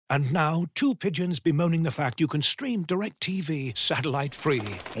And now, two pigeons bemoaning the fact you can stream DirecTV satellite-free.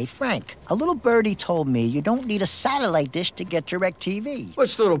 Hey, Frank, a little birdie told me you don't need a satellite dish to get DirecTV.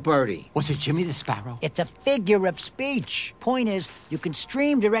 What's little birdie? Was it Jimmy the Sparrow? It's a figure of speech. Point is, you can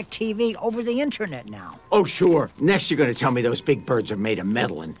stream DirecTV over the internet now. Oh, sure. Next you're going to tell me those big birds are made of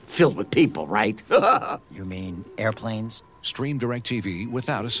metal and filled with people, right? You mean airplanes? Stream DirecTV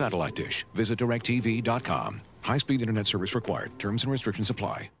without a satellite dish. Visit DirecTV.com. High-speed internet service required. Terms and restrictions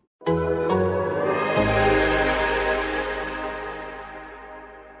apply.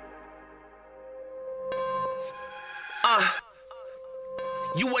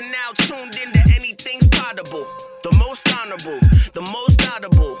 You are now tuned into Anything's Potable. The most honorable, the most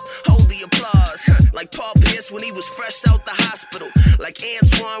audible. Hold the applause, like Paul Pierce when he was fresh out the hospital. Like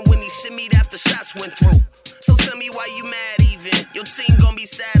Antoine when he shimmied after shots went through. So tell me why you mad even. Your team gon' be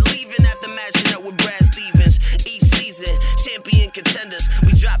sad leaving after matching up with Brad Stevens. Each season, champion contenders.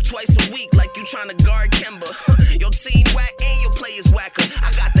 We drop twice a week like you tryna guard Kemba. Your team whack and your players whacker. I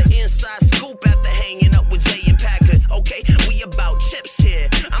got the inside scoop after hanging up with Jay and Packard. Okay, we about chips here.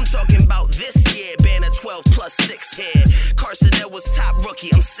 I'm talking about this year. Banner 12 plus 6 here. Carson Edwards top rookie.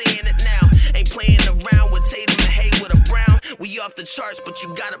 I'm saying it now. Ain't playing around with Tatum and Hayward or Brown. We off the charts, but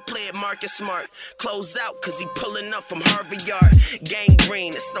you gotta play it Marcus Smart. Close out, cause he pulling up from Harvard Yard. Gang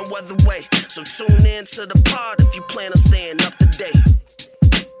green, it's no other way. So tune in to the pod if you plan on staying up to date.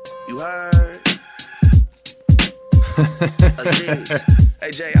 You heard? Aziz.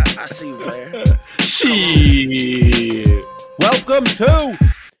 Hey, Jay, I see you, player. Shit. Welcome to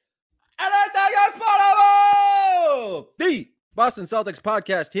the Boston Celtics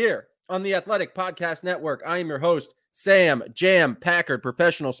podcast here on the Athletic Podcast Network. I am your host, Sam Jam Packard,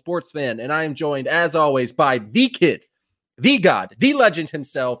 professional sports fan, and I am joined, as always, by the kid, the god, the legend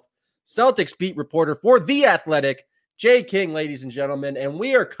himself, Celtics beat reporter for The Athletic, Jay King, ladies and gentlemen, and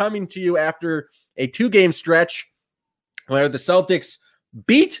we are coming to you after a 2-game stretch where the Celtics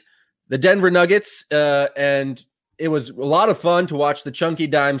beat the Denver Nuggets, and it was a lot of fun to watch the chunky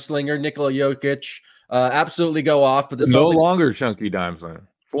dime slinger, Nikola Jokic, absolutely go off. But the no Celtics, longer chunky dime slinger,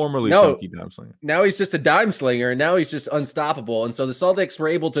 formerly chunky dime slinger. Now he's just a dime slinger, and now he's just unstoppable. And so the Celtics were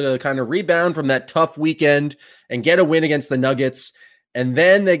able to kind of rebound from that tough weekend and get a win against the Nuggets. And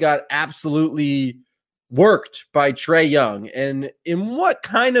then they got absolutely worked by Trae Young. And in what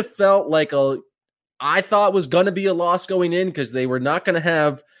kind of felt like I thought was going to be a loss going in, because they were not going to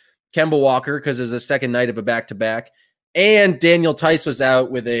have Kemba Walker because it was the second night of a back-to-back. And Daniel Tice was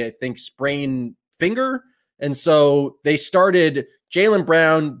out with a, I think, sprained finger. And so they started Jaylen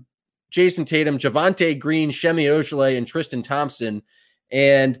Brown, Jason Tatum, Javonte Green, Semi Ojeleye, and Tristan Thompson.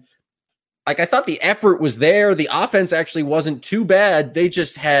 And I thought the effort was there. The offense actually wasn't too bad. They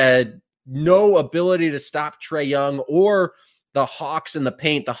just had no ability to stop Trae Young or the Hawks in the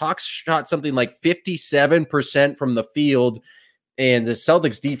paint. The Hawks shot something like 57% from the field, and the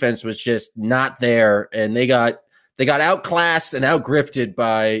Celtics defense was just not there. And they got outclassed and outgrifted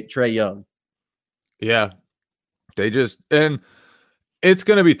by Trae Young. Yeah, and it's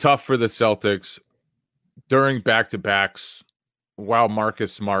going to be tough for the Celtics during back-to-backs while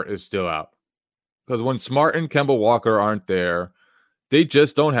Marcus Smart is still out. Because when Smart and Kemba Walker aren't there, they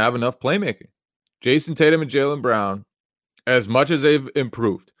just don't have enough playmaking. Jason Tatum and Jaylen Brown, as much as they've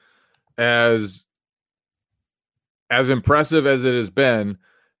improved, as impressive as it has been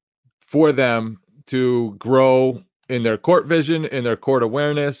for them to grow in their court vision, in their court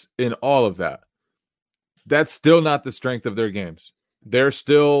awareness, in all of that, that's still not the strength of their games. They're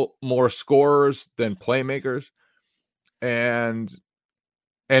still more scorers than playmakers. And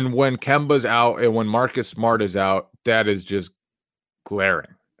when Kemba's out and when Marcus Smart is out, that is just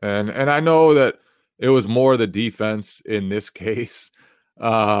glaring. And I know that it was more the defense in this case.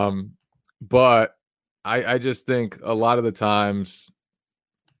 But I just think a lot of the times,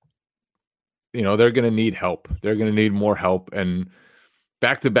 they're going to need help. They're going to need more help. And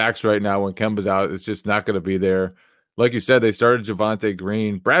back-to-backs right now when Kemba's out, it's just not going to be there. Like you said, they started Javonte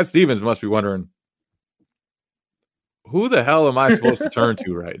Green. Brad Stevens must be wondering, who the hell am I supposed to turn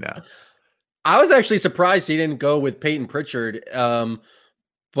to right now? I was actually surprised he didn't go with Peyton Pritchard.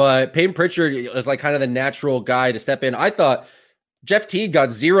 But Peyton Pritchard is like kind of the natural guy to step in. I thought Jeff Teague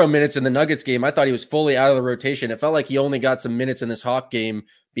got 0 minutes in the Nuggets game. I thought he was fully out of the rotation. It felt like he only got some minutes in this Hawk game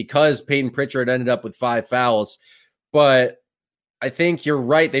because Peyton Pritchard ended up with 5 fouls. But I think you're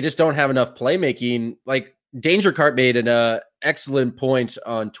right. They just don't have enough playmaking. Like Danger Cart made an excellent point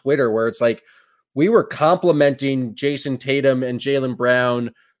on Twitter where it's like, we were complimenting Jason Tatum and Jaylen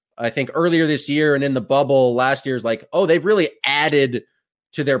Brown, I think earlier this year and in the bubble last year, is like, oh, they've really added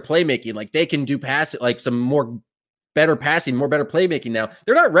to their playmaking. Like they can do pass, like some more better passing, better playmaking now.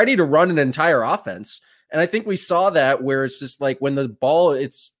 They're not ready to run an entire offense. And I think we saw that where it's just like when the ball,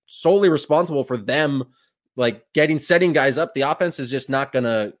 it's solely responsible for them, like setting guys up. The offense is just not going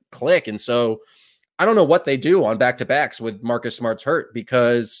to click. And so I don't know what they do on back-to-backs with Marcus Smart's hurt,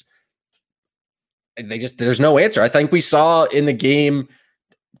 because there's no answer. I think we saw in the game,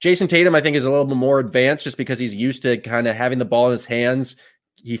 Jason Tatum, I think, is a little bit more advanced just because he's used to kind of having the ball in his hands.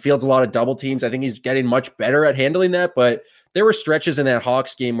 He fields a lot of double teams. I think he's getting much better at handling that, but there were stretches in that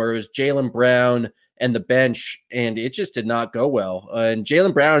Hawks game where it was Jaylen Brown and the bench, and it just did not go well. And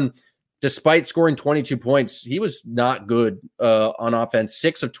Jaylen Brown, despite scoring 22 points, he was not good on offense,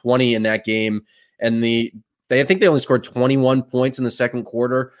 6 of 20 in that game. And I think they only scored 21 points in the second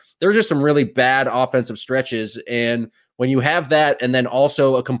quarter. There were just some really bad offensive stretches. And when you have that, and then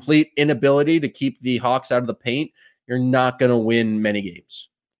also a complete inability to keep the Hawks out of the paint, you're not going to win many games.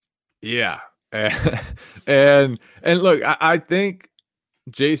 Yeah. And look, I think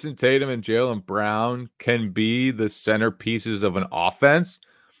Jason Tatum and Jaylen Brown can be the centerpieces of an offense,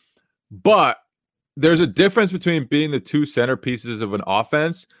 but there's a difference between being the two centerpieces of an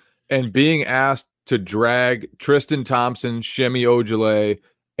offense and being asked to drag Tristan Thompson, Shemi Ojale,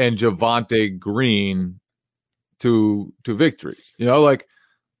 and Javonte Green to victories. You know,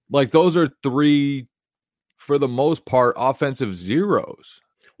 like those are three, for the most part, offensive zeros.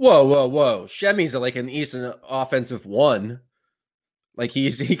 Whoa. Shemi's like an Eastern offensive one. Like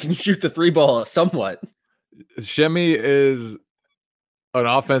he can shoot the three ball somewhat. Shemi is an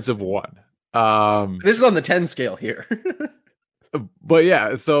offensive one. This is on the 10 scale here. But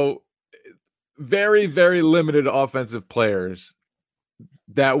yeah, so very, very limited offensive players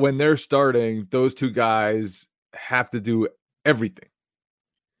that when they're starting, those two guys have to do everything.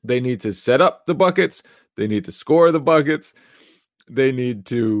 They need to set up the buckets. They need to score the buckets. They need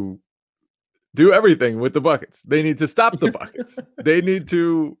to do everything with the buckets. They need to stop the buckets. They need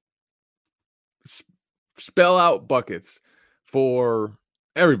to spell out buckets for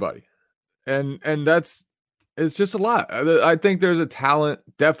everybody. And it's just a lot. I think there's a talent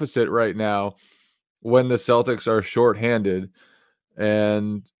deficit right now when the Celtics are shorthanded,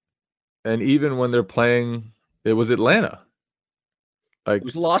 and even when they're playing, it was Atlanta. Like,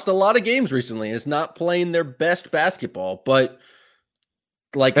 who's lost a lot of games recently and is not playing their best basketball, but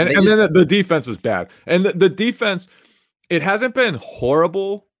like, then the defense was bad. And the defense, it hasn't been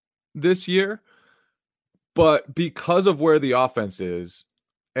horrible this year, but because of where the offense is,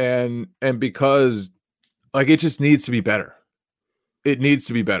 and because like it just needs to be better. It needs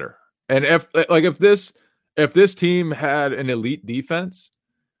to be better. And if this team had an elite defense,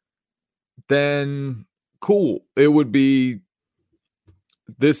 then cool.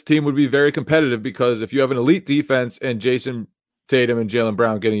 This team would be very competitive, because if you have an elite defense and Jason Tatum and Jaylen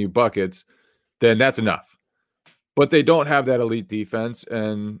Brown getting you buckets, then that's enough. But they don't have that elite defense.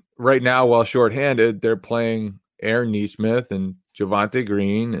 And right now, while shorthanded, they're playing Aaron Nesmith and Javonte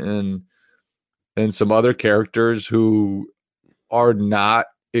Green and some other characters who are not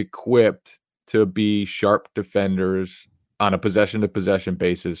equipped to be sharp defenders on a possession-to-possession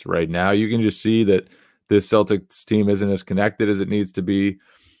basis right now. You can just see that this Celtics team isn't as connected as it needs to be,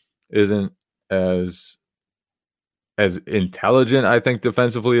 isn't as intelligent, I think,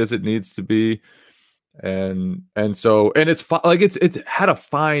 defensively as it needs to be. And it's it's had a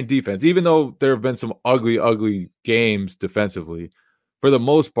fine defense, even though there have been some ugly games defensively. For the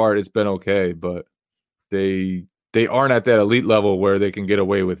most part, it's been okay, but they aren't at that elite level where they can get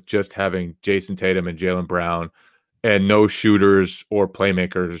away with just having Jason Tatum and Jaylen Brown and no shooters or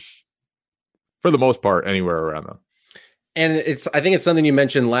playmakers, for the most part, anywhere around them. And I think it's something you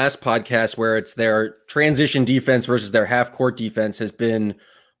mentioned last podcast, where it's their transition defense versus their half court defense has been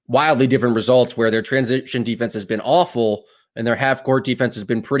wildly different results, where their transition defense has been awful and their half court defense has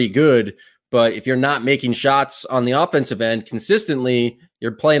been pretty good. But if you're not making shots on the offensive end consistently,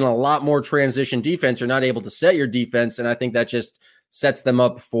 you're playing a lot more transition defense. You're not able to set your defense. And I think that just sets them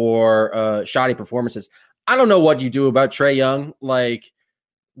up for shoddy performances. I don't know what you do about Trae Young. Like,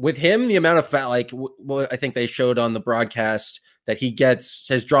 with him, the amount of foul, I think they showed on the broadcast that he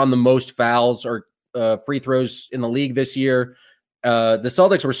has drawn the most fouls or free throws in the league this year. The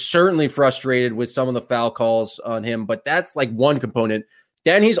Celtics were certainly frustrated with some of the foul calls on him, but that's like one component.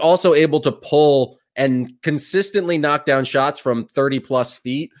 Then he's also able to pull and consistently knock down shots from 30 plus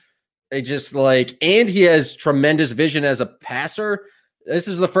feet. And he has tremendous vision as a passer. This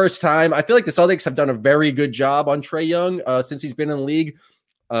is the first time I feel like the Celtics have done a very good job on Trae Young since he's been in the league.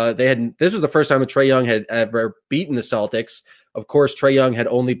 This was the first time that Trae Young had ever beaten the Celtics. Of course, Trae Young had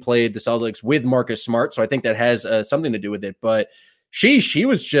only played the Celtics with Marcus Smart, so I think that has something to do with it. But she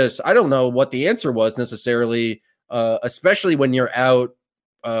was just, I don't know what the answer was necessarily especially when you're out,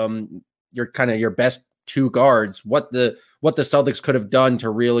 your best two guards, what the Celtics could have done to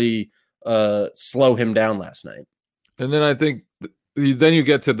really slow him down last night. And then I think then you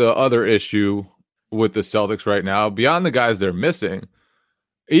get to the other issue with the Celtics right now, beyond the guys they're missing,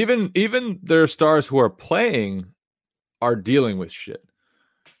 even their stars who are playing are dealing with shit.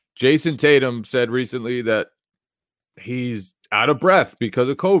 Jason Tatum said recently that he's out of breath because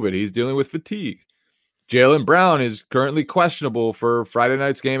of COVID. He's dealing with fatigue. Jaylen Brown is currently questionable for Friday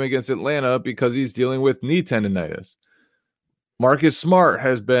night's game against Atlanta because he's dealing with knee tendonitis. Marcus Smart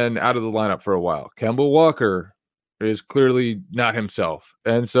has been out of the lineup for a while. Kemba Walker is clearly not himself.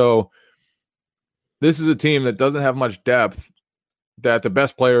 And so this is a team that doesn't have much depth, that the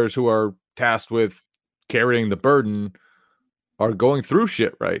best players who are tasked with carrying the burden are going through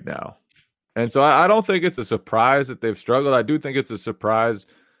shit right now. And so I don't think it's a surprise that they've struggled. I do think it's a surprise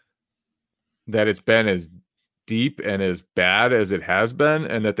that it's been as deep and as bad as it has been,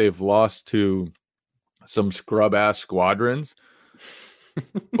 and that they've lost to some scrub-ass squadrons.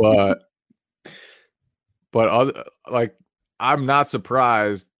 but I'm not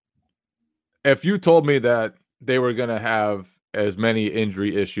surprised. If you told me that they were going to have as many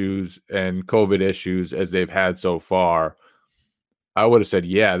injury issues and COVID issues as they've had so far, I would have said,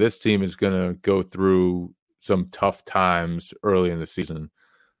 yeah, this team is going to go through some tough times early in the season.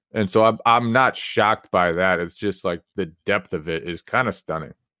 And so I'm not shocked by that. It's just like the depth of it is kind of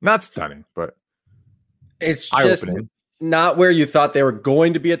stunning. Not stunning, but it's just not where you thought they were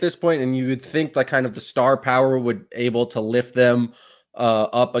going to be at this point. And you would think like kind of the star power would able to lift them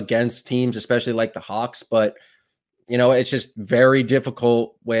up against teams, especially like the Hawks. But, it's just very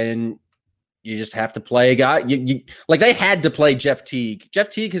difficult when you just have to play a guy. You like they had to play Jeff Teague. Jeff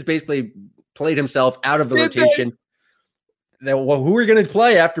Teague has basically played himself out of the rotation. Well, who are you going to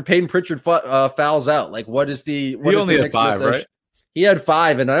play after Peyton Pritchard fouls out? Like, what is the? He only had 5, right? He had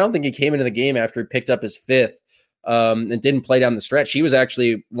 5, and I don't think he came into the game after he picked up his 5th and didn't play down the stretch. He was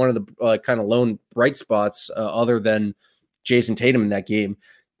actually one of the kind of lone bright spots other than Jason Tatum in that game.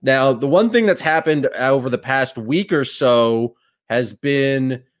 Now, the one thing that's happened over the past week or so has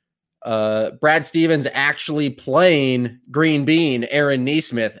been Brad Stevens actually playing Green Bean, Aaron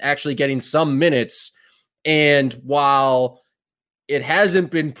Nesmith, actually getting some minutes. And while it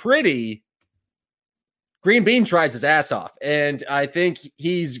hasn't been pretty, Green Bean tries his ass off. And I think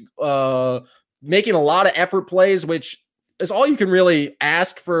he's making a lot of effort plays, which is all you can really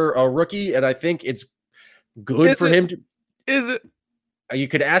ask for a rookie. And I think it's good for him to. Is it? You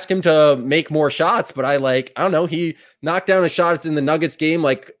could ask him to make more shots, but I don't know. He knocked down a shot in the Nuggets game,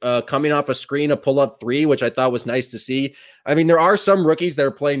 coming off a screen, a pull-up 3, which I thought was nice to see. I mean, there are some rookies that are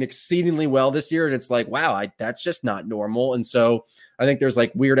playing exceedingly well this year, and it's like, wow, that's just not normal. And so I think there's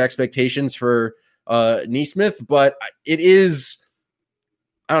weird expectations for Nesmith, but it is,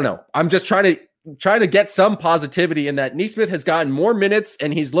 I don't know. I'm just trying to get some positivity in that Nesmith has gotten more minutes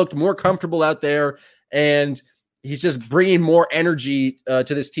and he's looked more comfortable out there, and he's just bringing more energy to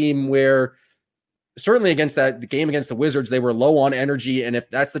this team where certainly against the game against the Wizards, they were low on energy. And if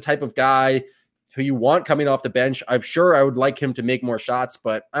that's the type of guy who you want coming off the bench, I'm sure I would like him to make more shots,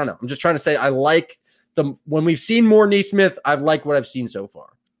 but I don't know. I'm just trying to say I like when we've seen more Nesmith, I've liked what I've seen so far.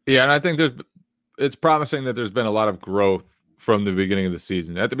 Yeah. And I think it's promising that there's been a lot of growth from the beginning of the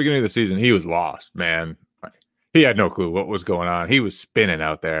season. At the beginning of the season, he was lost, man. He had no clue what was going on. He was spinning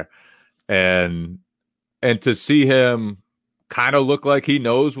out there. And to see him kind of look like he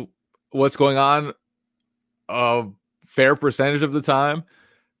knows what's going on a fair percentage of the time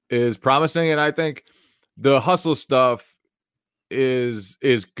is promising. And I think the hustle stuff is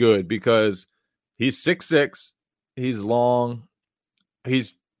good because he's 6'6", he's long,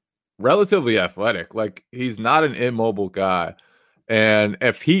 he's relatively athletic. He's not an immobile guy. And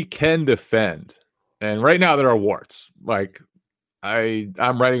if he can defend, and right now there are warts. I'm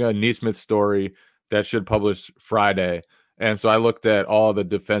writing a Nesmith story that should publish Friday. And so I looked at all the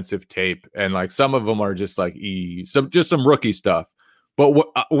defensive tape, and some of them are just some rookie stuff. But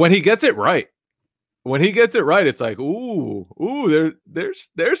when he gets it right, it's like,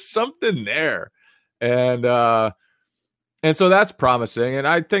 there's something there. And so that's promising. And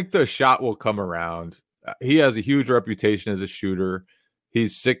I think the shot will come around. He has a huge reputation as a shooter.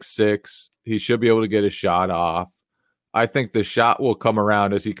 He's 6'6". He should be able to get his shot off. I think the shot will come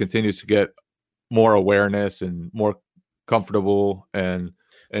around as he continues to get more awareness and more comfortable and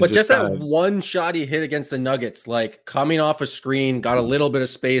but just that one shot he hit against the Nuggets, coming off a screen, got a little bit of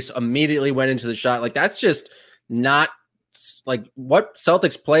space, immediately went into the shot. That's just not what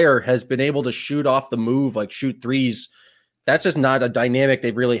Celtics player has been able to shoot off the move, shoot threes that's just not a dynamic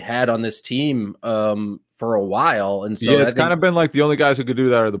they've really had on this team for a while. And so it's kind of been like the only guys who could do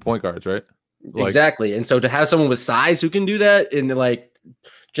that are the point guards, right? Exactly. And so to have someone with size who can do that, and like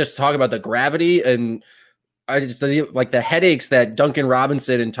just talk about the gravity, and I just like the headaches that Duncan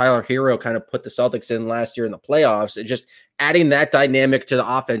Robinson and Tyler Hero kind of put the Celtics in last year in the playoffs, and just adding that dynamic to the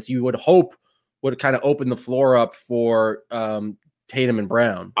offense, you would hope would kind of open the floor up for Tatum and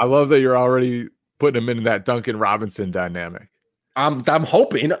Brown. I love that you're already putting him into that Duncan Robinson dynamic. I'm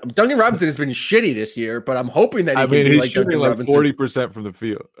hoping. Duncan Robinson has been shitty this year, but I'm hoping that he's shooting like 40% from the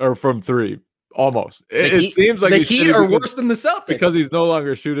field or from three, almost. It seems like the Heat are worse than the Celtics because he's no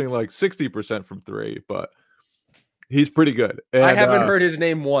longer shooting like 60% from three, but he's pretty good. And, I haven't heard his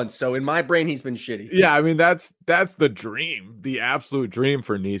name once, so in my brain, he's been shitty. Yeah, I mean that's the dream, the absolute dream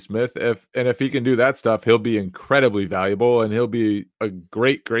for Nesmith. If he can do that stuff, he'll be incredibly valuable, and he'll be a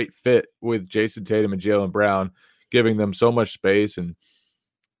great fit with Jason Tatum and Jaylen Brown, giving them so much space and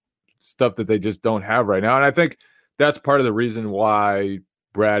stuff that they just don't have right now. And I think that's part of the reason why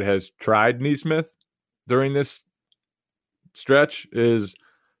Brad has tried Nesmith during this stretch is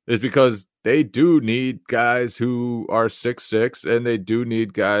because they do need guys who are 6'6", and they do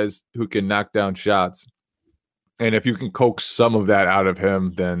need guys who can knock down shots. And if you can coax some of that out of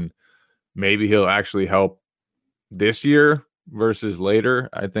him, then maybe he'll actually help this year versus later.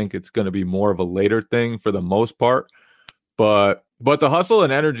 I think it's going to be more of a later thing for the most part. But the hustle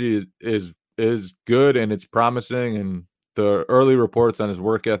and energy is good, and it's promising, and the early reports on his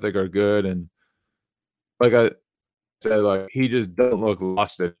work ethic are good. And like I said, like he just doesn't look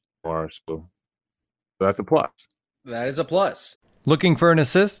lost anymore. So that's a plus. That is a plus. Looking for an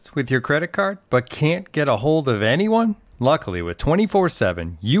assist with your credit card, but can't get a hold of anyone? Luckily, with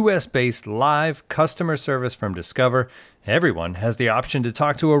 24/7 U.S.-based live customer service from Discover, everyone has the option to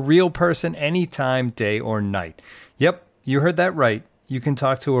talk to a real person anytime, day or night. Yep, you heard that right. You can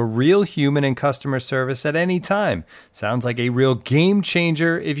talk to a real human in customer service at any time. Sounds like a real game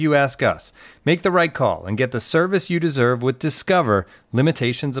changer if you ask us. Make the right call and get the service you deserve with Discover.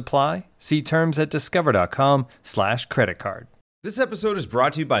 Limitations apply. See terms at discover.com/creditcard. This episode is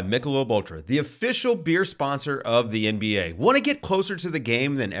brought to you by Michelob Ultra, the official beer sponsor of the NBA. Want to get closer to the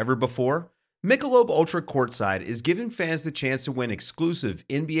game than ever before? Michelob Ultra Courtside is giving fans the chance to win exclusive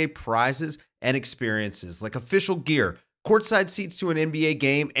NBA prizes and experiences like official gear, courtside seats to an NBA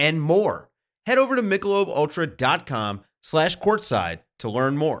game, and more. Head over to MichelobUltra.com/courtside to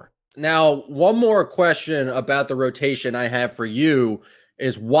learn more. Now, one more question about the rotation I have for you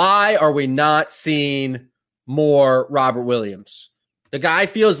is why are we not seeing more Robert Williams? The guy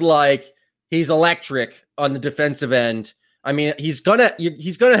feels like he's electric on the defensive end. I mean, he's gonna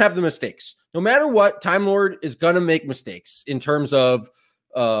have the mistakes. No matter what, Time Lord is gonna make mistakes in terms of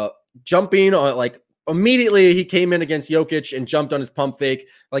jumping on, like, immediately he came in against Jokic and jumped on his pump fake.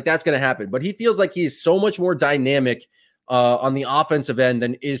 Like, that's going to happen. But he feels like he's so much more dynamic on the offensive end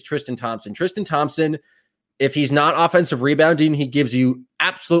than is Tristan Thompson. Tristan Thompson, if he's not offensive rebounding, he gives you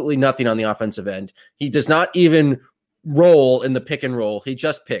absolutely nothing on the offensive end. He does not even roll in the pick and roll. He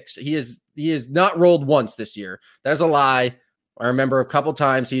just picks. He is not rolled once this year. That's a lie. I remember a couple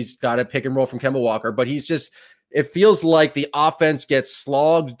times he's got a pick and roll from Kemba Walker, but it feels like the offense gets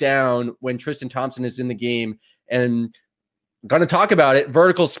slogged down when Tristan Thompson is in the game. And I'm going to talk about it,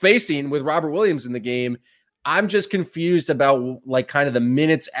 vertical spacing with Robert Williams in the game. I'm just confused about like kind of the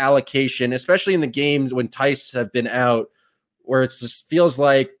minutes allocation, especially in the games when Tice have been out, where it just feels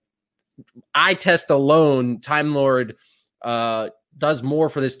like eye test alone, Time Lord does more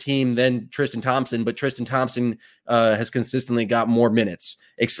for this team than Tristan Thompson, but Tristan Thompson has consistently got more minutes.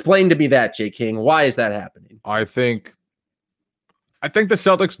 Explain to me that, Jay King. Why is that happening? I think the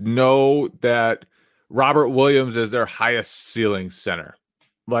Celtics know that Robert Williams is their highest ceiling center.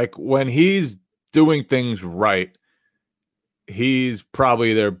 Like, when he's doing things right, he's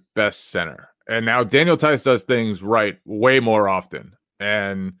probably their best center. And now Daniel Tice does things right way more often,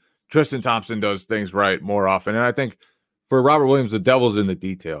 and Tristan Thompson does things right more often. And I think for Robert Williams, the devil's in the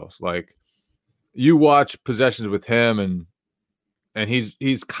details. Like, you watch possessions with him, and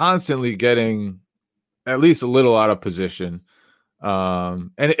he's constantly getting at least a little out of position. And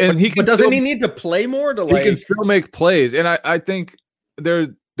he can. But doesn't he need to play more to, like? He can still make plays, and I think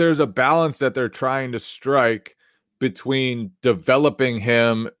there's a balance that they're trying to strike between developing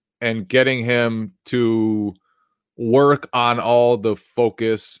him and getting him to work on all the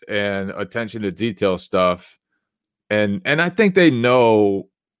focus and attention to detail stuff. And I think they know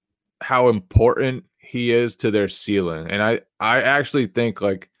how important he is to their ceiling. And I actually think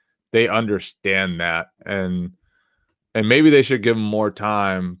like they understand that, and maybe they should give him more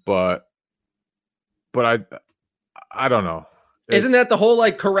time, but I don't know. Isn't that the whole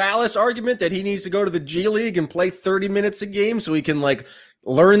like Corrales argument that he needs to go to the G League and play 30 minutes a game so he can like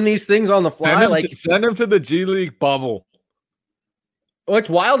learn these things on the fly? Send him to the G League bubble. What's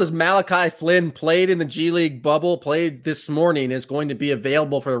wild is Malachi Flynn played in the G League bubble, played this morning, is going to be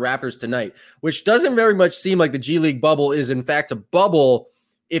available for the Raptors tonight, which doesn't very much seem like the G League bubble is in fact a bubble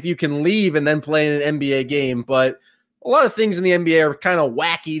if you can leave and then play in an NBA game. But a lot of things in the NBA are kind of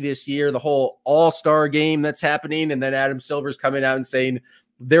wacky this year. The whole All-Star game that's happening, and then Adam Silver's coming out and saying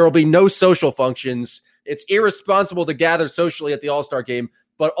there will be no social functions. It's irresponsible to gather socially at the All-Star game,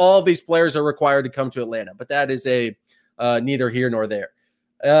 but all of these players are required to come to Atlanta. But that is a neither here nor there.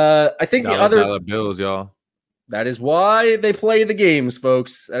 I think the other bills, y'all. That is why they play the games,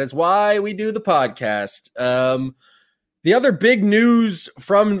 folks. That is why we do the podcast. The other big news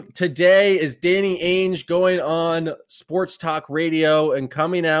from today is Danny Ainge going on Sports Talk Radio and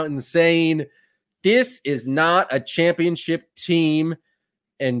coming out and saying this is not a championship team.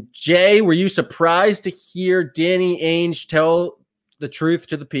 And Jay, were you surprised to hear Danny Ainge tell the truth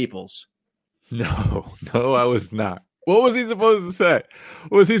to the peoples? No, I was not. What was he supposed to say?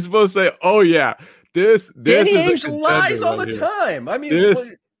 Was he supposed to say, "Oh yeah, this Danny is Ainge lies all the time"? I mean,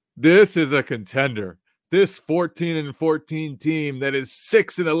 this is a contender. This 14-14 team that is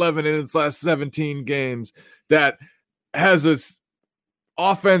 6-11 in its last 17 games, that has a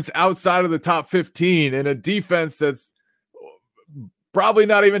offense outside of the top 15 and a defense that's probably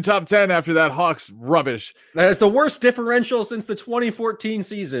not even top 10 after that Hawks rubbish. That is the worst differential since the 2014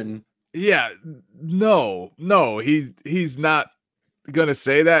 season. Yeah, no, he's not gonna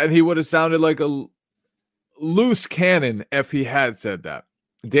say that, and he would have sounded like a loose cannon if he had said that.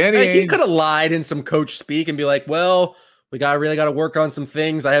 Danny Ainge, he could have lied in some coach speak and be like, "Well, we really got to work on some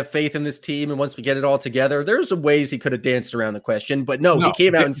things. I have faith in this team, and once we get it all together," there's some ways he could have danced around the question, but no, he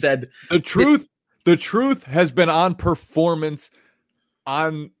came out and said the truth. The truth has been on performance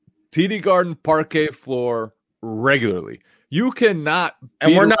on TD Garden parquet floor regularly. You cannot,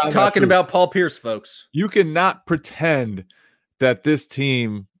 and we're not talking about Paul Pierce, folks. You cannot pretend that this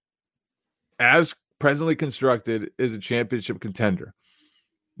team, as presently constructed, is a championship contender.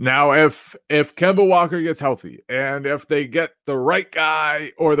 Now, if Kemba Walker gets healthy, and if they get the right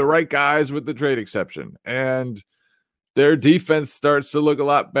guy or the right guys with the trade exception, and their defense starts to look a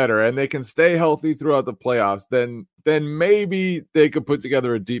lot better, and they can stay healthy throughout the playoffs, then maybe they could put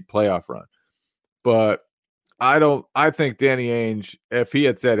together a deep playoff run. But I think Danny Ainge, if he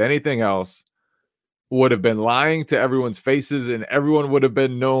had said anything else, would have been lying to everyone's faces, and everyone would have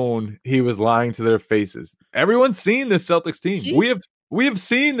been known he was lying to their faces. Everyone's seen this Celtics team. We have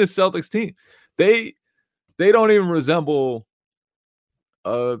seen this Celtics team. They don't even resemble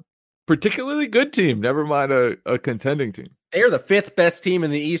a particularly good team, never mind a contending team. They're the 5th best team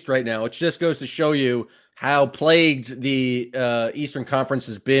in the East right now, which just goes to show you how plagued the Eastern Conference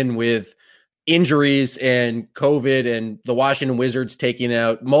has been with injuries and COVID, and the Washington Wizards taking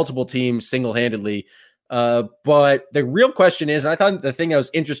out multiple teams single-handedly. But the real question is, and I thought the thing that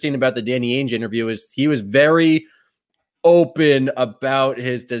was interesting about the Danny Ainge interview is he was very open about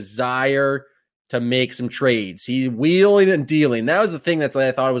his desire to make some trades. He wheeling and dealing. That was the thing that's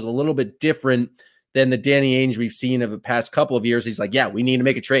I thought was a little bit different than the Danny Ainge we've seen of the past couple of years. He's like, yeah, we need to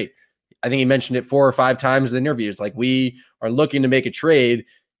make a trade. I think he mentioned it 4 or 5 times in the interviews. Like, we are looking to make a trade.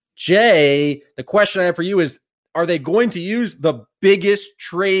 Jay, the question I have for you is, are they going to use the biggest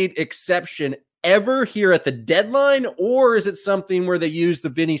trade exception ever here at the deadline? Or is it something where they use the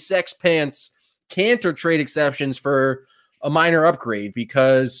Vinny Sexpants Cantor trade exceptions for a minor upgrade?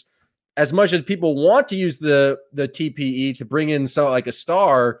 Because as much as people want to use the TPE to bring in so like a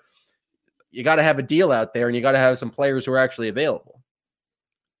star, you got to have a deal out there, and you got to have some players who are actually available.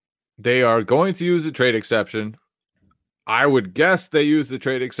 They are going to use the trade exception. I would guess they use the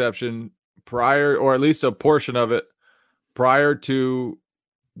trade exception prior, or at least a portion of it, prior to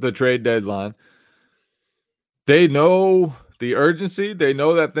the trade deadline. They know the urgency. They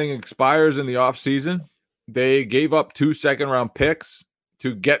know that thing expires in the offseason. They gave up 2 second-round picks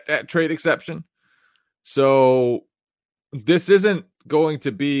to get that trade exception. So this isn't going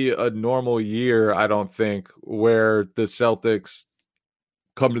to be a normal year, I don't think, where the Celtics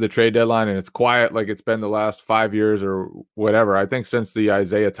come to the trade deadline and it's quiet like it's been the last 5 years or whatever. I think since the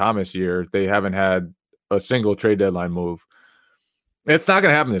Isaiah Thomas year, they haven't had a single trade deadline move. It's not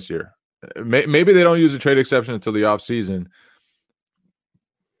going to happen this year. Maybe they don't use the trade exception until the offseason,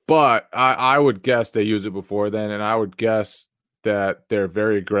 but I would guess they use it before then, and I would guess that they're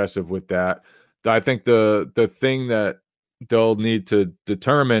very aggressive with that. I think the thing that they'll need to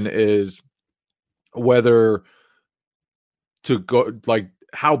determine is whether to go, like,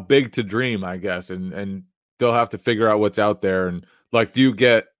 how big to dream, I guess. And they'll have to figure out what's out there. And like, do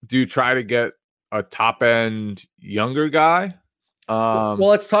you try to get a top end younger guy? Well,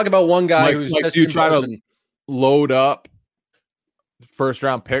 let's talk about one guy who's like, just do you try to load up first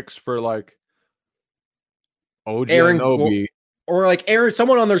round picks for like OG Anunoby? Or like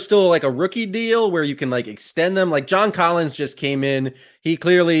someone on there still like a rookie deal where you can like extend them. Like John Collins just came in. He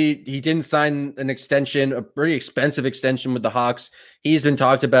didn't sign an extension, a pretty expensive extension with the Hawks. He's been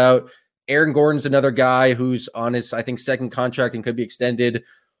talked about. Aaron Gordon's another guy who's on his, I think, second contract and could be extended.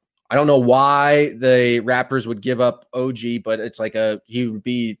 I don't know why the Raptors would give up OG, but it's like he would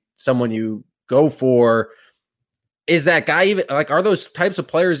be someone you go for. Is that guy even like, are those types of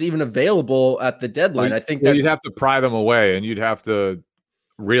players even available at the deadline? I think you'd have to pry them away, and you'd have to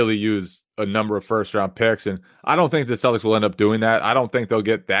really use a number of first round picks. And I don't think the Celtics will end up doing that. I don't think they'll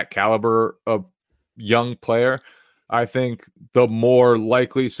get that caliber of young player. I think the more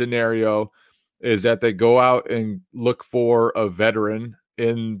likely scenario is that they go out and look for a veteran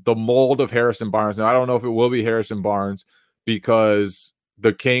in the mold of Harrison Barnes. Now, I don't know if it will be Harrison Barnes because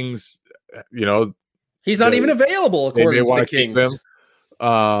the Kings, he's not even available according to the Kings.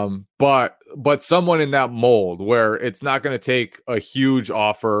 But someone in that mold where it's not going to take a huge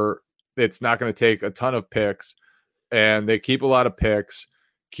offer, it's not going to take a ton of picks, and they keep a lot of picks,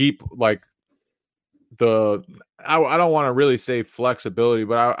 keep like I don't want to really say flexibility,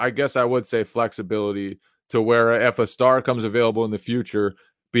 but I guess I would say flexibility to where if a star comes available in the future,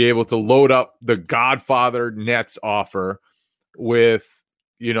 be able to load up the Godfather Nets offer with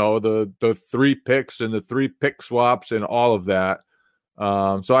the 3 picks and the 3 pick swaps and all of that.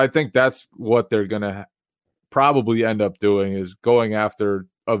 So I think that's what they're going to probably end up doing, is going after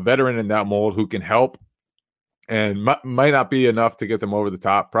a veteran in that mold who can help, and might not be enough to get them over the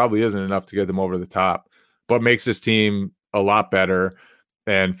top. Probably isn't enough to get them over the top, but makes this team a lot better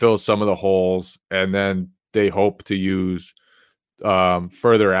and fills some of the holes. And then they hope to use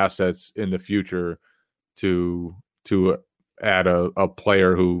further assets in the future to add a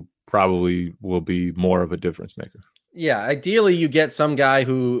player who probably will be more of a difference maker. Yeah, ideally you get some guy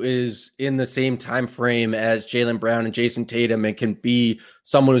who is in the same time frame as Jaylen Brown and Jason Tatum and can be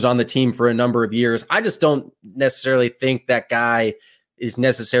someone who's on the team for a number of years. I just don't necessarily think that guy is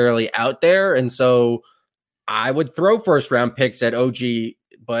necessarily out there. And so I would throw first round picks at OG,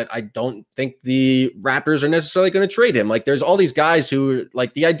 but I don't think the Raptors are necessarily going to trade him. Like, there's all these guys who,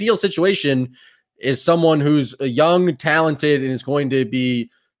 like, the ideal situation is someone who's a young, talented, and is going to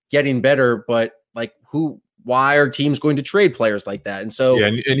be getting better, but like, why are teams going to trade players like that? And so, yeah,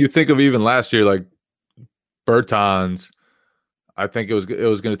 and you think of even last year, like Bertans, I think it was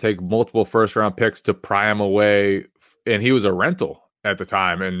going to take multiple first round picks to pry him away, and he was a rental at the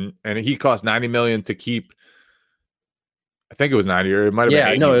time, and he cost $90 million to keep. I think it was 90, or it might have been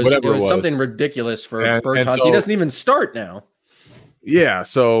 80, no, it whatever was something ridiculous for Bertans. And so, he doesn't even start now. Yeah,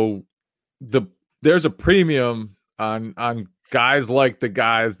 so there's a premium on guys like the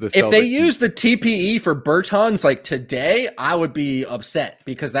Celtics. If they use the TPE for Bertans like today, I would be upset,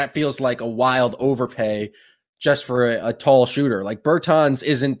 because that feels like a wild overpay just for a tall shooter. Like, Bertans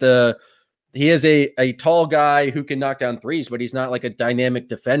he is a tall guy who can knock down threes, but he's not like a dynamic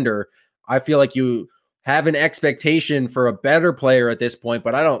defender. I feel like you have an expectation for a better player at this point,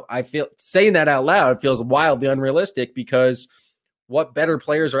 but I feel saying that out loud feels wildly unrealistic, because what better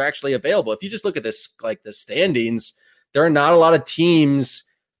players are actually available? If you just look at this, like the standings, there are not a lot of teams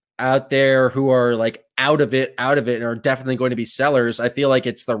out there who are like out of it and are definitely going to be sellers. I feel like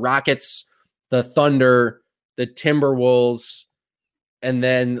it's the Rockets, the Thunder, the Timberwolves, and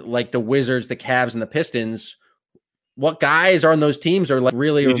then like the Wizards, the Cavs, and the Pistons. What guys are on those teams are like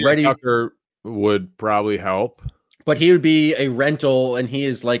really ready? Tucker would probably help, but he would be a rental, and he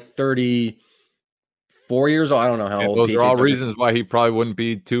is like 34 years old. I don't know how old. Those are all reasons why he probably wouldn't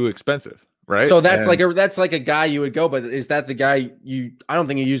be too expensive. Right. So that's like a guy you would go, but is that the guy I don't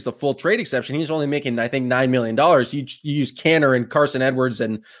think you use the full trade exception. He's only making, I think, $9 million. You use Canner and Carson Edwards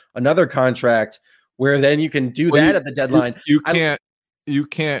and another contract where then you can do that at the deadline. You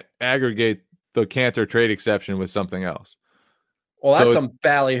can't aggregate the Cantor trade exception with something else. Well, that's some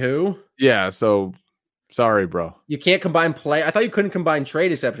ballyhoo. Yeah. So sorry, bro. You can't combine I thought you couldn't combine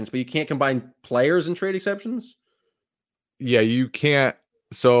trade exceptions, but you can't combine players and trade exceptions. Yeah, you can't.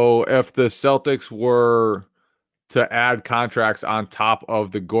 So if the Celtics were to add contracts on top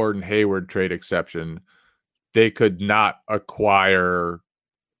of the Gordon Hayward trade exception, they could not acquire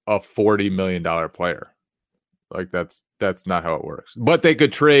a $40 million player. Like that's not how it works. But they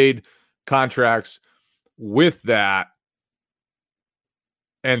could trade contracts with that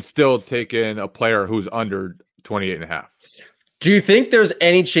and still take in a player who's under 28.5. Do you think there's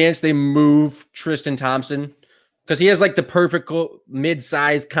any chance they move Tristan Thompson? Because he has like the perfect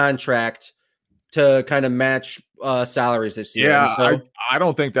mid-sized contract to kind of match salaries this year. Yeah, so, I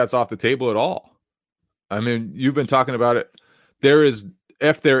don't think that's off the table at all. I mean, you've been talking about it.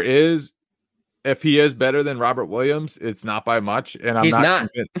 If he is better than Robert Williams, it's not by much. And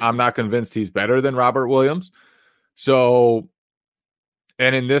I'm not convinced he's better than Robert Williams. So,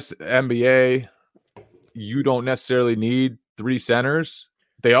 and in this NBA, you don't necessarily need 3 centers.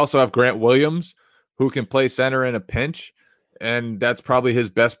 They also have Grant Williams, who can play center in a pinch, and that's probably his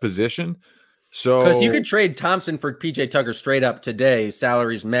best position. So, because you could trade Thompson for PJ Tucker straight up today,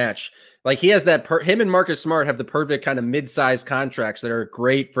 salaries match. Like he has that. Him and Marcus Smart have the perfect kind of mid-sized contracts that are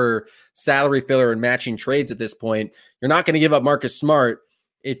great for salary filler and matching trades at this point. You're not going to give up Marcus Smart.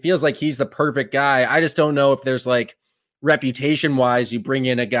 It feels like he's the perfect guy. I just don't know if there's like reputation-wise, you bring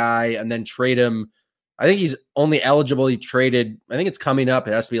in a guy and then trade him. I think he's only eligible. He traded. I think it's coming up.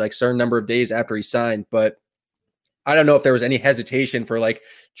 It has to be like a certain number of days after he signed. But I don't know if there was any hesitation for like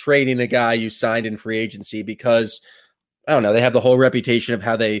trading a guy you signed in free agency because I don't know. They have the whole reputation of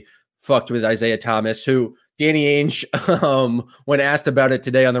how they fucked with Isaiah Thomas, who Danny Ainge, when asked about it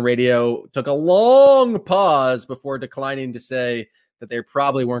today on the radio, took a long pause before declining to say that they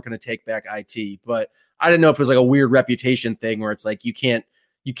probably weren't going to take back IT. But I didn't know if it was like a weird reputation thing where it's like you can't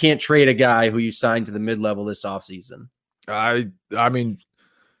trade a guy who you signed to the mid-level this offseason. I mean,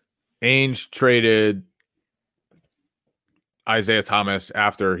 Ainge traded Isaiah Thomas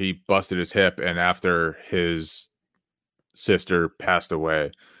after he busted his hip and after his sister passed away.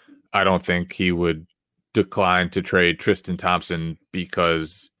 I don't think he would decline to trade Tristan Thompson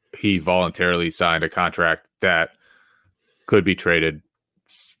because he voluntarily signed a contract that could be traded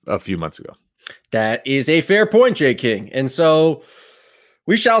a few months ago. That is a fair point, Jay King. And so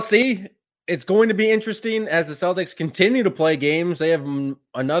we shall see. It's going to be interesting as the Celtics continue to play games. They have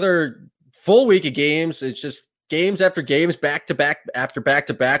another full week of games. It's just games after games, back to back after back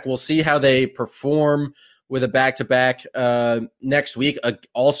to back. We'll see how they perform with a back-to-back next week,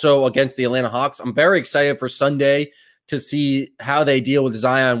 also against the Atlanta Hawks. I'm very excited for Sunday to see how they deal with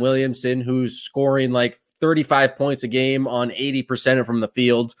Zion Williamson, who's scoring like 35 points a game on 80% from the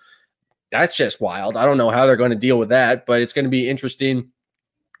field. That's just wild. I don't know how they're going to deal with that, but it's going to be interesting.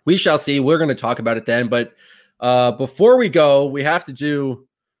 We shall see. We're going to talk about it then. But before we go, we have to do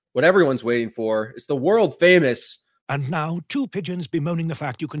what everyone's waiting for. It's the world-famous. And now, 2 pigeons bemoaning the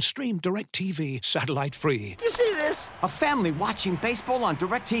fact you can stream DirecTV satellite-free. You see this? A family watching baseball on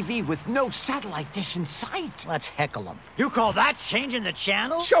DirecTV with no satellite dish in sight. Let's heckle them. You call that changing the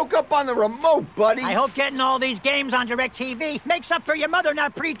channel? Choke up on the remote, buddy. I hope getting all these games on DirecTV makes up for your mother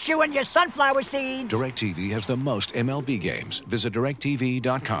not pre-chewing your sunflower seeds. DirecTV has the most MLB games. Visit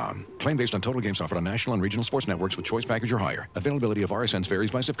DirecTV.com. Claim based on total games offered on national and regional sports networks with choice package or higher. Availability of RSNs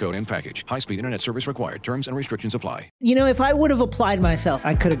varies by zip code and package. High-speed internet service required. Terms and restrictions apply. You know, if I would have applied myself,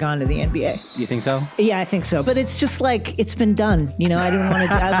 I could have gone to the NBA. You think so? Yeah, I think so. But it's just like, it's been done. You know, I didn't want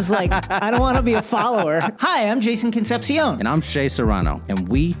to, I was like, I don't want to be a follower. Hi, I'm Jason Concepcion. And I'm Shea Serrano. And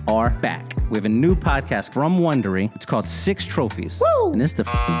we are back. We have a new podcast from Wondery. It's called Six Trophies. Woo! And it's the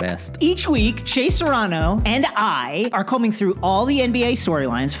best. Each week, Shea Serrano and I are combing through all the NBA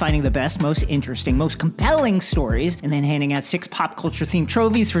storylines, finding the best, most interesting, most compelling stories, and then handing out 6 pop culture themed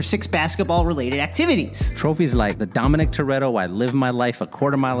trophies for 6 basketball-related activities. Trophies like the Dominic Toretto I Live My Life a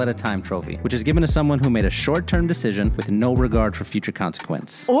Quarter Mile at a Time trophy, which is given to someone who made a short-term decision with no regard for future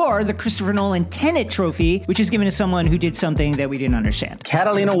consequence. Or the Christopher Nolan Tenet trophy, which is given to someone who did something that we didn't understand.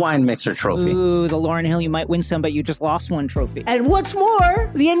 Catalina Wine Mixer trophy. Ooh, the Lauryn Hill, you might win some, but you just lost one trophy. And what's more,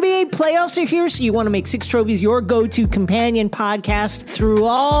 the NBA playoffs are here, so you want to make 6 Trophies your go-to companion podcast through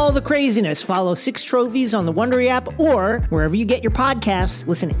all the craziness. Follow 6 Trophies on the Wondery app or wherever you get your podcasts.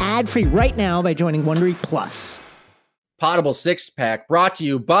 Listen ad-free right now by joining Wondery Plus. Potable 6-pack brought to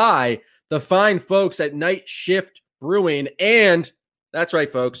you by the fine folks at Night Shift Brewing. And that's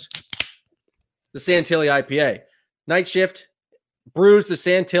right, folks, the Santilli IPA. Night Shift brews the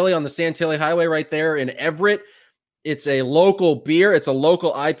Santilli on the Santilli Highway right there in Everett. It's a local beer. It's a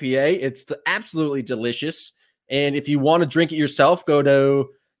local IPA. It's absolutely delicious. And if you want to drink it yourself, go to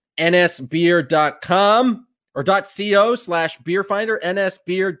nsbeer.com or .co/beerfinder,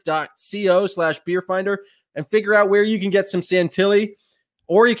 nsbeer.co/beerfinder, and figure out where you can get some Santilli,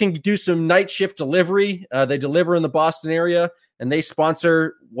 or you can do some Night Shift delivery. They deliver in the Boston area, and they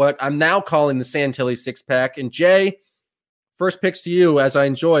sponsor what I'm now calling the Santilli 6-pack. And Jay, first picks to you as I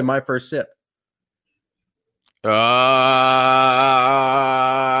enjoy my first sip.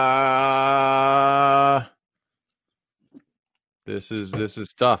 This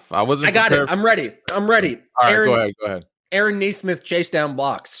is tough. I got it. I'm ready. All right, Aaron, go ahead. Aaron Nesmith chase down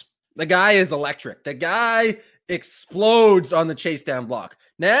blocks. The guy is electric. The guy explodes on the chase down block.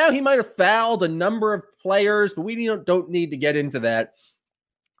 Now he might have fouled a number of players, but we don't need to get into that.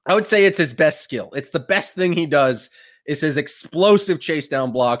 I would say it's his best skill. It's the best thing he does is his explosive chase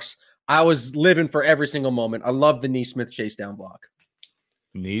down blocks. I was living for every single moment. I love the Nesmith chase down block.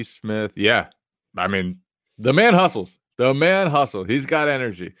 Nesmith, yeah. I mean, the man hustles. The man hustle. He's got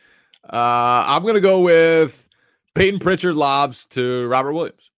energy. I'm going to go with Peyton Pritchard lobs to Robert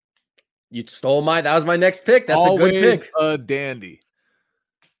Williams. You stole that was my next pick. That's Always a good pick. A dandy.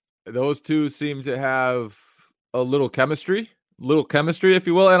 Those two seem to have a little chemistry, if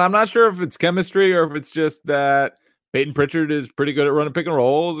you will. And I'm not sure if it's chemistry or if it's just that Peyton Pritchard is pretty good at running pick and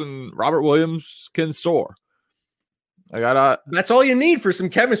rolls and Robert Williams can soar. That's all you need for some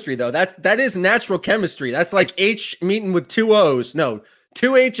chemistry, though. That is natural chemistry. That's like H meeting with two O's. No,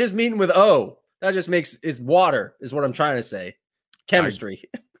 two H's meeting with O. That just is water, is what I'm trying to say. Chemistry.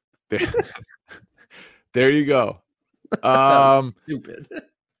 There you go. Stupid.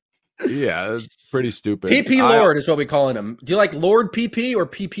 Yeah, it's pretty stupid. PP Lord is what we calling him. Do you like Lord PP or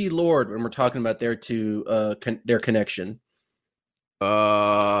PP Lord when we're talking about their connection?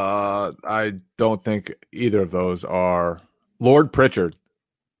 I don't think either of those are Lord Pritchard.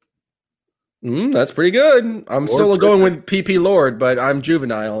 That's pretty good. I'm still going with PP Lord, but I'm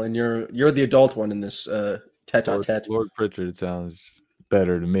juvenile, and you're the adult one in this tete-a-tete. Lord Pritchard sounds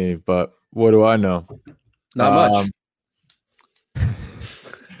better to me, but what do I know? Not much.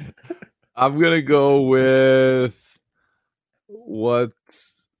 I'm gonna go with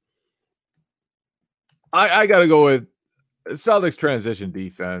I gotta go with Celtics transition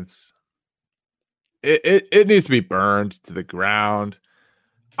defense. It needs to be burned to the ground.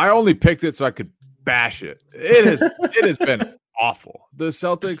 I only picked it so I could bash it. It has been awful. The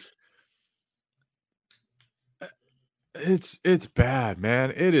Celtics, it's bad,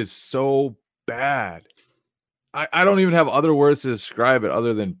 man. It is so bad. I don't even have other words to describe it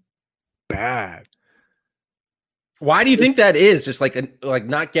other than bad. Why do you think that is? Just like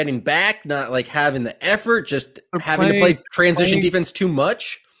not getting back, not like having the effort, just having to play transition defense too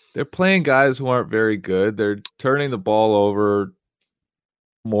much? They're playing guys who aren't very good. They're turning the ball over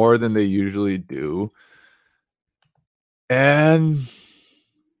more than they usually do. And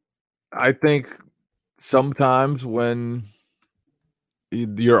I think sometimes when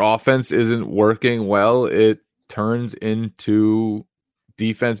your offense isn't working well, it turns into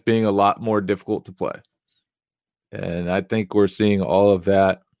defense being a lot more difficult to play. And I think we're seeing all of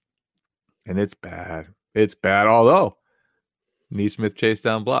that. And it's bad. It's bad, although Nesmith chased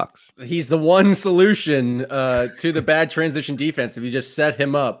down blocks. He's the one solution to the bad transition defense if you just set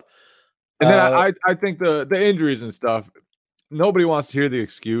him up. And then I think the injuries and stuff, nobody wants to hear the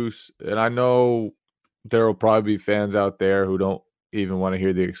excuse. And I know there will probably be fans out there who don't even want to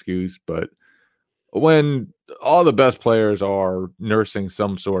hear the excuse. But when all the best players are nursing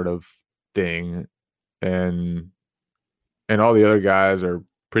some sort of thing and all the other guys are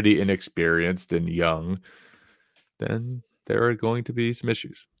pretty inexperienced and young, then there are going to be some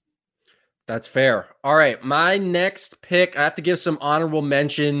issues. That's fair. All right. My next pick, I have to give some honorable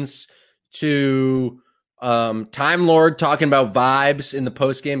mentions to Time Lord talking about vibes in the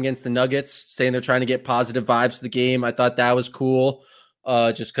postgame against the Nuggets, saying they're trying to get positive vibes to the game. I thought that was cool,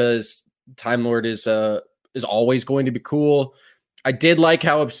 just because Time Lord is always going to be cool. I did like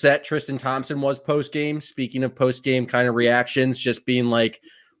how upset Tristan Thompson was post-game. Speaking of post-game kind of reactions, just being like,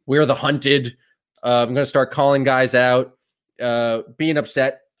 we're the hunted. I'm going to start calling guys out, being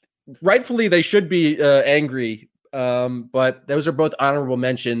upset. Rightfully, they should be angry, but those are both honorable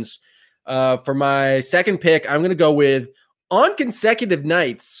mentions. For my second pick, I'm going to go with, on consecutive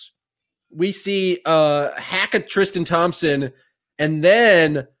nights, we see hack a Tristan Thompson and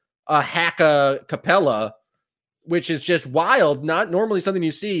then a hack a Capella, which is just wild, not normally something you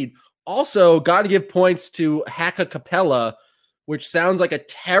see. Also, got to give points to Haka Capella, which sounds like a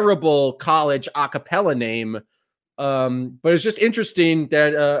terrible college a cappella name. But it's just interesting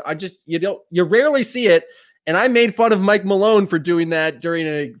that you rarely see it. And I made fun of Mike Malone for doing that during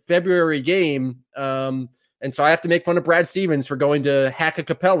a February game. And so I have to make fun of Brad Stevens for going to Haka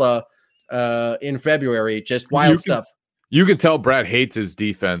Capella in February. Just wild stuff. You can tell Brad hates his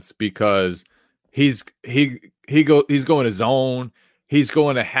defense because he's going to zone. He's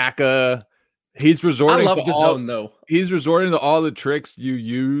going to Haka. He's resorting I love the zone, though. He's resorting to all the tricks you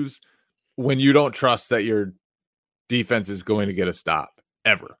use when you don't trust that your defense is going to get a stop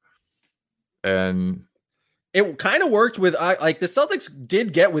ever. And it kind of worked with the Celtics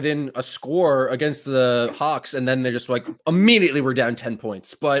did get within a score against the Hawks, and then they just like immediately were down 10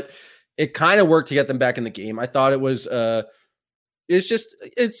 points. But it kind of worked to get them back in the game. I thought it was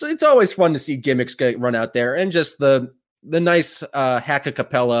it's always fun to see gimmicks get run out there, and just the nice hack a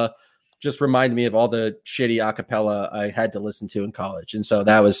cappella just reminded me of all the shitty acapella I had to listen to in college. And so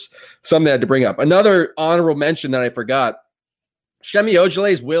that was something I had to bring up. Another honorable mention that I forgot, Semi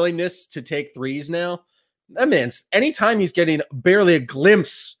Ojeley's willingness to take threes now. That man's, anytime he's getting barely a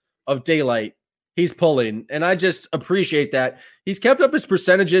glimpse of daylight, he's pulling. And I just appreciate that. He's kept up his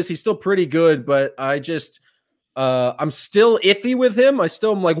percentages. He's still pretty good, but I'm still iffy with him. I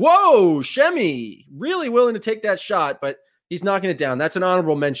still am like, whoa, Semi, really willing to take that shot, but he's knocking it down. That's an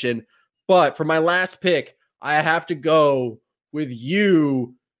honorable mention. But for my last pick, I have to go with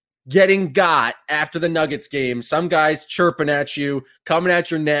you getting got after the Nuggets game. Some guys chirping at you, coming at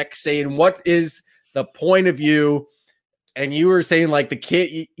your neck, saying, what is the point of you? And you were saying, like, the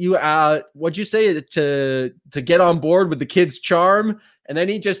kid, what'd you say, to get on board with the kid's charm? And then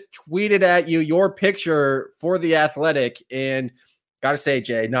he just tweeted at you your picture for The Athletic. And gotta say,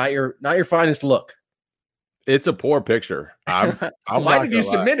 Jay, not your finest look. It's a poor picture. I'm Why did you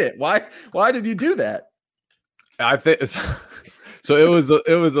submit it? Why did you do that? I think so. It was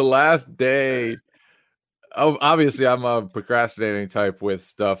the last day. Obviously, I'm a procrastinating type with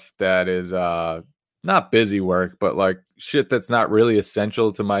stuff that is not busy work, but like shit that's not really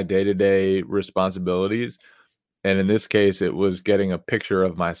essential to my day-to-day responsibilities. And in this case, it was getting a picture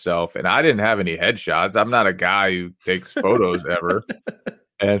of myself, and I didn't have any headshots. I'm not a guy who takes photos ever,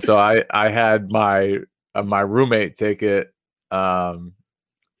 and so I had my roommate take it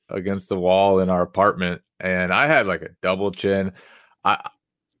against the wall in our apartment, and I had like a double chin.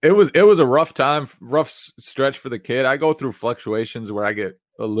 It was a rough stretch for the kid. I go through fluctuations where I get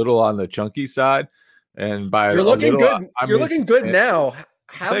a little on the chunky side, and by you're looking good. You're mean, looking good now.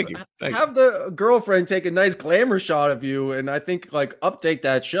 Thank you. Have the girlfriend take a nice glamour shot of you, and I think like update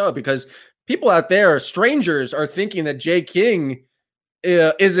that show, because people out there, strangers, are thinking that Jay King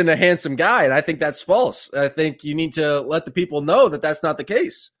isn't a handsome guy, and I think that's false. I think you need to let the people know that that's not the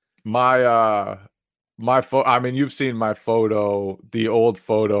case. My photo. I mean, you've seen my photo, the old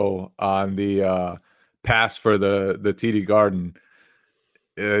photo on the pass for the TD Garden.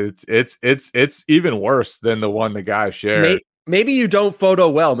 It's even worse than the one the guy shared. Maybe you don't photo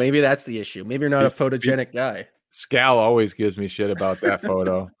well. Maybe that's the issue. Maybe you're not a photogenic guy. Scal always gives me shit about that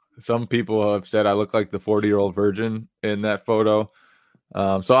photo. Some people have said I look like the 40-year-old virgin in that photo.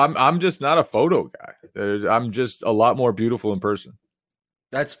 So I'm just not a photo guy. I'm just a lot more beautiful in person.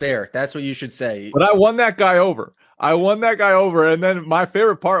 That's fair. That's what you should say. But I won that guy over. And then my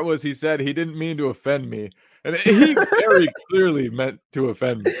favorite part was he said he didn't mean to offend me. And he very clearly meant to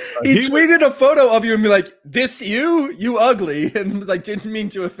offend me. He tweeted a photo of you and be like, "This you ugly," and was like, "Didn't mean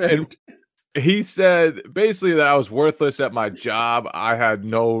to offend." And he said basically that I was worthless at my job. I had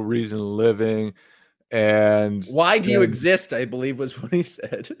no reason living. And why do you exist? I believe was what he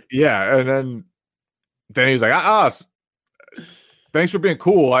said. Yeah, and then he was like, thanks for being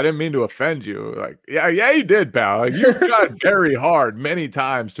cool. I didn't mean to offend you. Like, yeah, you did, pal. Like, you tried very hard many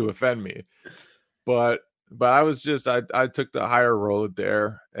times to offend me. But I was just I took the higher road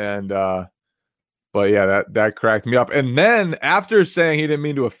there, and but yeah, that cracked me up. And then after saying he didn't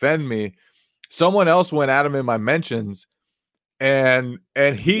mean to offend me, someone else went at him in my mentions, and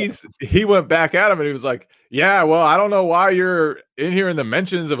he went back at him, and he was like, "Yeah, well, I don't know why you're in here in the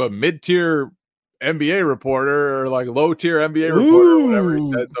mentions of a mid-tier NBA reporter or like low-tier NBA reporter," or whatever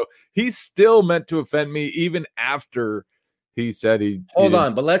he said. So he still meant to offend me even after he said he. Hold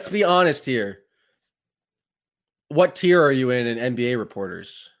on, but let's be honest here. What tier are you in NBA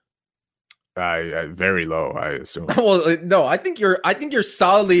reporters? Very low, I assume. Well, no, I think you're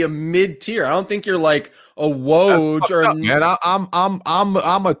solidly a mid tier. I don't think you're like a Woj or. Man,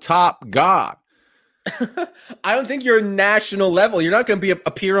 I'm a top god. I don't think you're a national level. You're not going to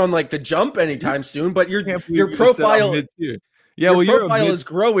appear on like The Jump anytime soon. But your profile, your profile is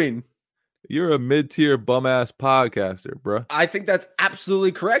growing. You're a mid-tier bum-ass podcaster, bro. I think that's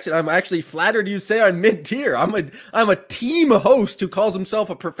absolutely correct, and I'm actually flattered you say I'm mid-tier. I'm a team host who calls himself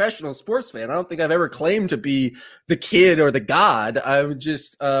a professional sports fan. I don't think I've ever claimed to be the kid or the god. I'm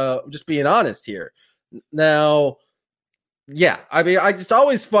just being honest here. Now, yeah, I mean, it's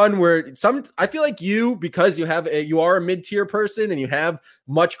always fun where I feel like because you are a mid-tier person and you have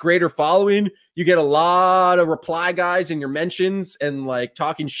much greater following, you get a lot of reply guys in your mentions and like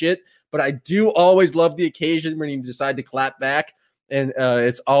talking shit. But I do always love the occasion when you decide to clap back, and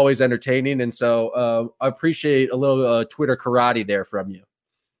it's always entertaining. And so I appreciate a little Twitter karate there from you.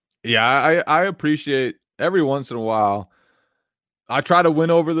 Yeah, I appreciate every once in a while. I try to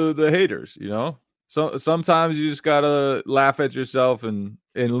win over the haters, you know? So sometimes you just gotta laugh at yourself and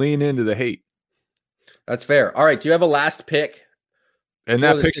lean into the hate. That's fair. All right. Do you have a last pick? And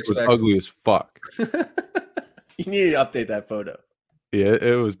that picture was ugly as fuck. You need to update that photo. Yeah,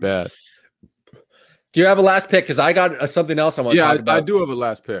 it was bad. Do you have a last pick? Because I got something else I want to talk about. I do have a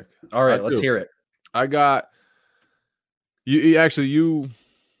last pick. All right, let's hear it. I got you. Actually,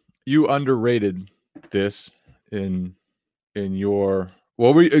 you underrated this in your.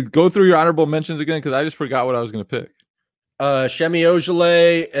 Well, we go through your honorable mentions again because I just forgot what I was going to pick. Shemi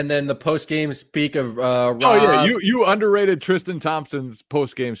Ojale, and then the post game speak of Rob. Oh yeah, you underrated Tristan Thompson's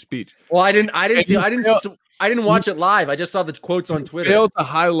post game speech. Well, I didn't watch it live. I just saw the quotes on Twitter. Failed to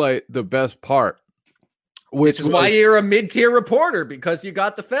highlight the best part, which is why you're a mid-tier reporter, because you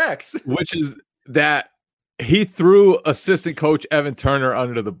got the facts. Which is that he threw assistant coach Evan Turner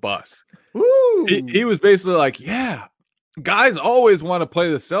under the bus. Ooh. He was basically like, yeah, guys always want to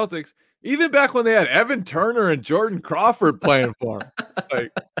play the Celtics. Even back when they had Evan Turner and Jordan Crawford playing for him.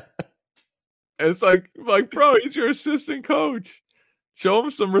 Like, it's like, bro, he's your assistant coach. Show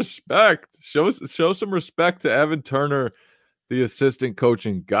him some respect. Show some respect to Evan Turner, the assistant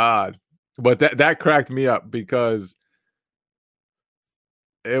coaching god. But that cracked me up because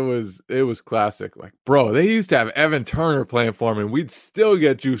it was classic. Like, bro, they used to have Evan Turner playing for him, and we'd still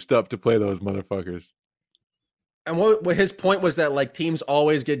get juiced up to play those motherfuckers. And what his point was that like teams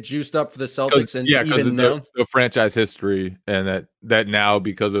always get juiced up for the Celtics, and even the franchise history, and that now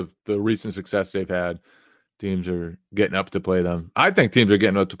because of the recent success they've had, teams are getting up to play them. I think teams are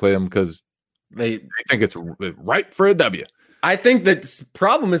getting up to play them because they think it's right for a W. I think the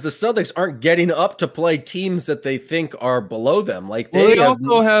problem is the Celtics aren't getting up to play teams that they think are below them. Like they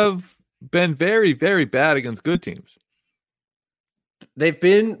also have been very, very bad against good teams.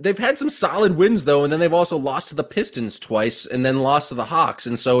 They've had some solid wins though, and then they've also lost to the Pistons twice and then lost to the Hawks.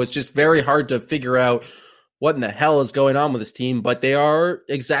 And so it's just very hard to figure out what in the hell is going on with this team, but they are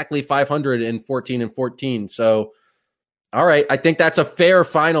exactly 514-14. So, all right. I think that's a fair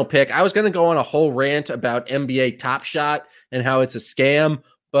final pick. I was going to go on a whole rant about NBA Top Shot and how it's a scam,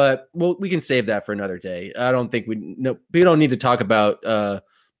 but we can save that for another day. I don't think we don't need to talk about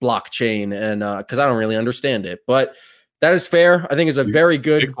blockchain and because I don't really understand it, but that is fair. I think it's a very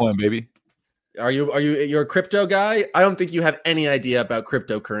good Bitcoin, baby. You're a crypto guy? I don't think you have any idea about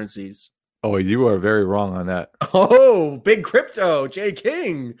cryptocurrencies. Oh, you are very wrong on that. Oh, big crypto, Jay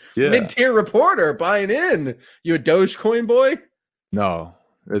King, yeah. Mid-tier reporter buying in. You a Dogecoin boy? No,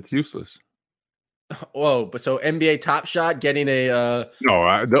 it's useless. Whoa, but so NBA Top Shot getting a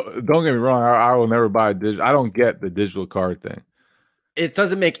No, don't get me wrong. I will never buy a digital. I don't get the digital card thing. It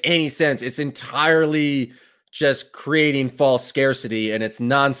doesn't make any sense. It's entirely just creating false scarcity, and it's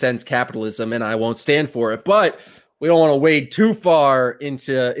nonsense capitalism, and I won't stand for it. But we don't want to wade too far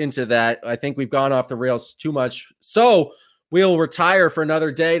into that. I think we've gone off the rails too much. So we'll retire for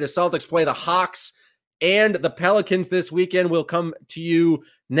another day. The Celtics play the Hawks and the Pelicans this weekend. We'll come to you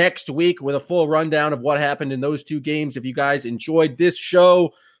next week with a full rundown of what happened in those two games. If you guys enjoyed this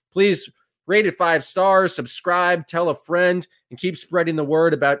show, please rate it 5 stars, subscribe, tell a friend, and keep spreading the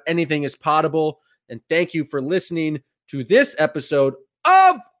word about anything is potable. And thank you for listening to this episode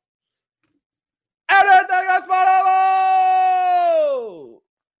of Anything is Potable!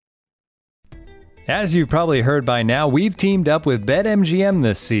 As you've probably heard by now, we've teamed up with BetMGM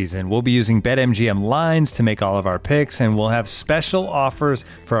this season. We'll be using BetMGM lines to make all of our picks, and we'll have special offers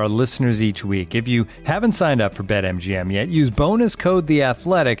for our listeners each week. If you haven't signed up for BetMGM yet, use bonus code The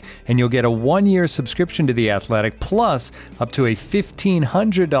Athletic, and you'll get a 1-year subscription to The Athletic, plus up to a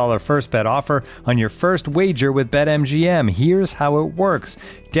 $1,500 first bet offer on your first wager with BetMGM. Here's how it works.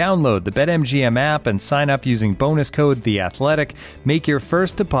 Download the BetMGM app and sign up using bonus code The Athletic. Make your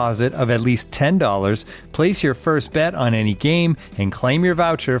first deposit of at least $10. Place your first bet on any game and claim your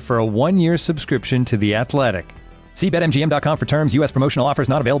voucher for a 1-year subscription to The Athletic. See BetMGM.com for terms. U.S. promotional offers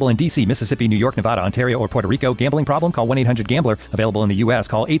not available in D.C., Mississippi, New York, Nevada, Ontario, or Puerto Rico. Gambling problem? Call 1-800-GAMBLER. Available in the U.S.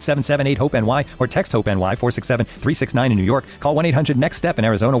 Call 877-8-HOPE-NY or text HOPE-NY 467-369 in New York. Call 1-800-NEXT-STEP in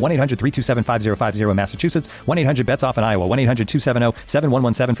Arizona. 1-800-327-5050 in Massachusetts. 1-800-BETS-OFF in Iowa.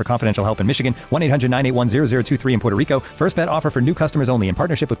 1-800-270-7117 for confidential help in Michigan. 1-800-981-0023 in Puerto Rico. First bet offer for new customers only in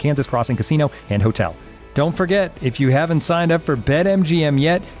partnership with Kansas Crossing Casino and Hotel. Don't forget, if you haven't signed up for BetMGM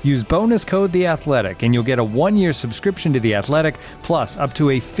yet, use bonus code The Athletic, and you'll get a 1-year subscription to The Athletic, plus up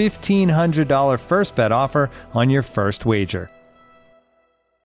to a $1,500 first bet offer on your first wager.